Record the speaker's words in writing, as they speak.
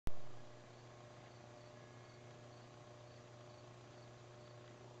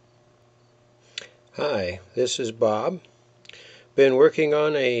Hi, this is Bob. Been working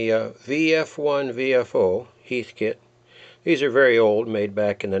on a VF1 VFO Heathkit. These are very old, made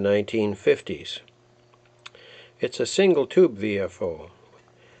back in the 1950s. It's a single tube VFO.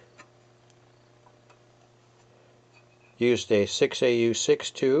 Used a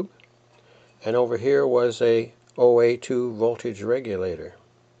 6AU6 tube, and over here was a OA2 voltage regulator.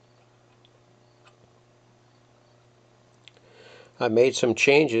 I made some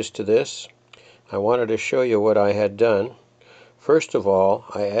changes to this. I wanted to show you what I had done. First of all,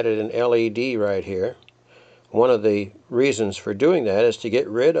 I added an LED right here. One of the reasons for doing that is to get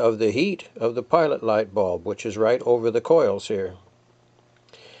rid of the heat of the pilot light bulb, which is right over the coils here.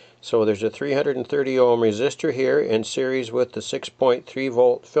 So there's a 330 ohm resistor here in series with the 6.3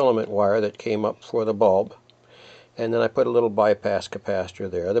 volt filament wire that came up for the bulb. And then I put a little bypass capacitor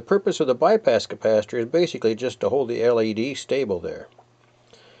there. The purpose of the bypass capacitor is basically just to hold the LED stable there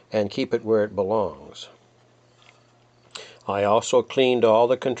and keep it where it belongs. I also cleaned all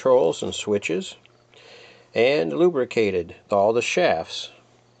the controls and switches and lubricated all the shafts.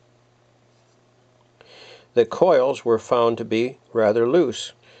 The coils were found to be rather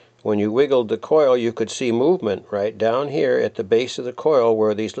loose. When you wiggled the coil, you could see movement right down here at the base of the coil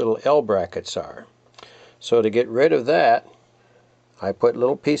where these little L brackets are. So to get rid of that, I put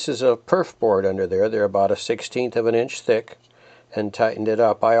little pieces of perf board under there. They're about 1/16 of an inch thick, and tightened it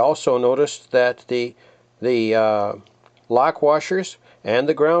up. I also noticed that the lock washers and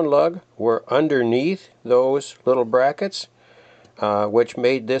the ground lug were underneath those little brackets, which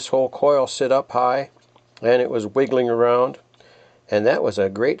made this whole coil sit up high, and it was wiggling around. And that was a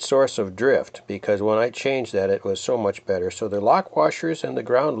great source of drift, because when I changed that, it was so much better. So the lock washers and the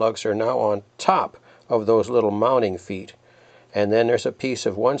ground lugs are now on top of those little mounting feet. And then there's a piece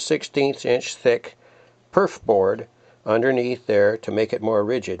of 1/16 inch thick perf board underneath there to make it more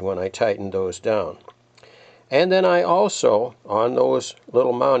rigid when I tightened those down. And then I also, on those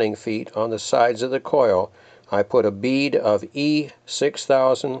little mounting feet on the sides of the coil, I put a bead of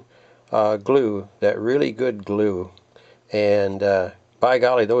E6000 glue, that really good glue. And by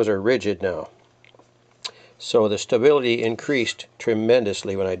golly, those are rigid now. So the stability increased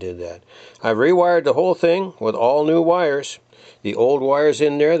tremendously when I did that. I've rewired the whole thing with all new wires. The old wires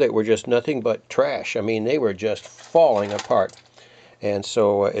in there that were just nothing but trash. I mean, they were just falling apart. And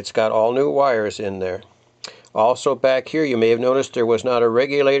so it's got all new wires in there. Also back here, you may have noticed there was not a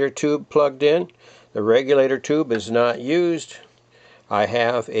regulator tube plugged in. The regulator tube is not used. I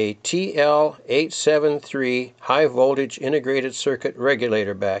have a TL873 high voltage integrated circuit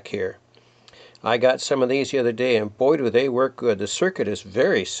regulator back here. I got some of these the other day, and boy do they work good. The circuit is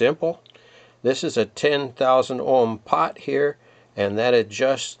very simple. This is a 10,000 ohm pot here, and that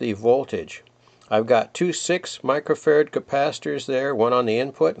adjusts the voltage. I've got two 6 microfarad capacitors there, one on the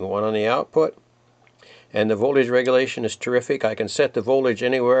input and one on the output. And the voltage regulation is terrific. I can set the voltage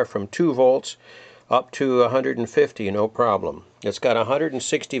anywhere from 2 volts up to 150, no problem. It's got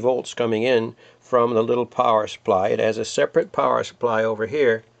 160 volts coming in from the little power supply. It has a separate power supply over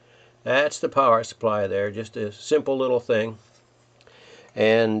here. That's the power supply there, just a simple little thing.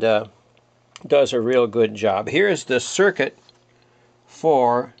 And does a real good job. Here's the circuit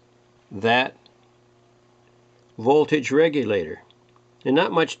for that voltage regulator. And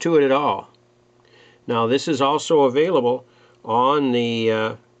not much to it at all. Now this is also available on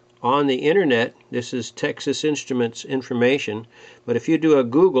the internet. This is Texas Instruments information. But if you do a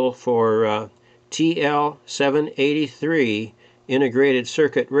Google for TL783 integrated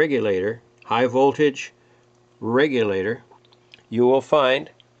circuit regulator, high voltage regulator, you will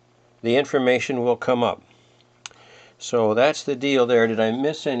find the information will come up. So that's the deal there. Did I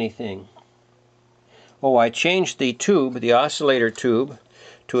miss anything? Oh, I changed the tube, the oscillator tube,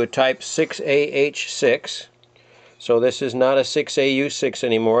 to a type 6AH6. So this is not a 6AU6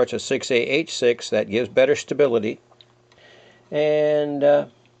 anymore, it's a 6AH6. That gives better stability. And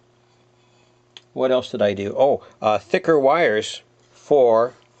what else did I do? Oh, thicker wires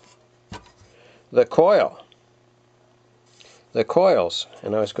for the coil. The coils,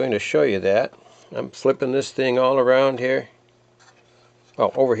 and I was going to show you that. I'm flipping this thing all around here.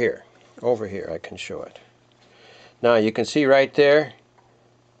 Oh, over here I can show it. Now you can see right there,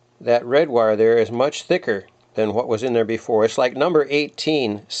 that red wire there is much thicker than what was in there before. It's like number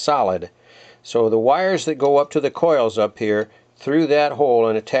 18 solid. So the wires that go up to the coils up here through that hole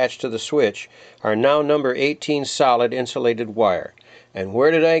and attached to the switch are now number 18 solid insulated wire. And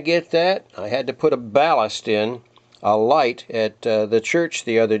where did I get that? I had to put a ballast in, a light at the church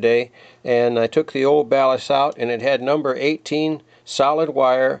the other day, and I took the old ballast out, and it had number 18 solid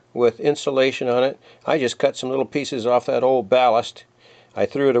wire with insulation on it. I just cut some little pieces off that old ballast, I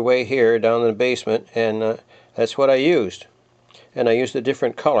threw it away here down in the basement, and that's what I used. And I used the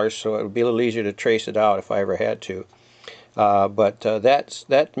different colors so it would be a little easier to trace it out if I ever had to. But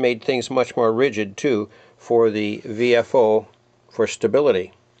that made things much more rigid too for the VFO for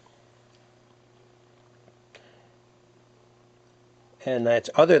stability. And that's,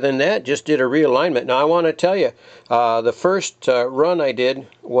 other than that, just did a realignment. Now I want to tell you, the first run I did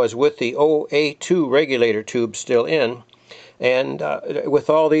was with the OA2 regulator tube still in, and with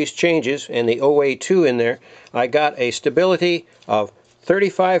all these changes and the OA2 in there, I got a stability of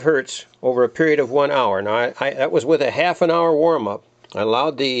 35 Hertz over a period of 1 hour. Now that was with a half-an-hour warm-up. I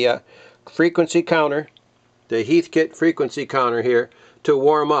allowed the frequency counter, the Heathkit frequency counter here, to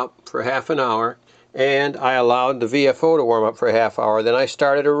warm up for half an hour, and I allowed the VFO to warm up for a half hour. Then I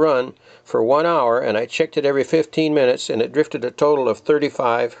started a run for 1 hour, and I checked it every 15 minutes, and it drifted a total of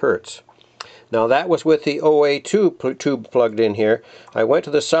 35 Hertz. Now that was with the OA2 tube plugged in here. I went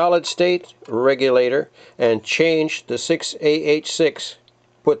to the solid state regulator and changed the 6AH6,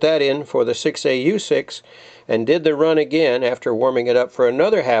 put that in for the 6AU6, and did the run again after warming it up for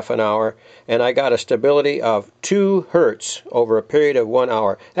another half an hour, and I got a stability of 2 Hertz over a period of 1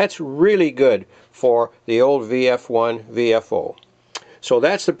 hour. That's really good for the old VF1 VFO. So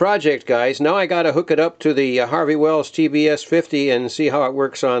that's the project, guys. Now I got to hook it up to the Harvey Wells TBS-50 and see how it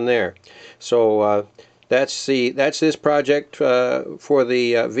works on there. So that's this project for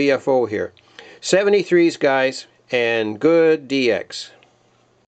the VFO here. 73s, guys, and good DX.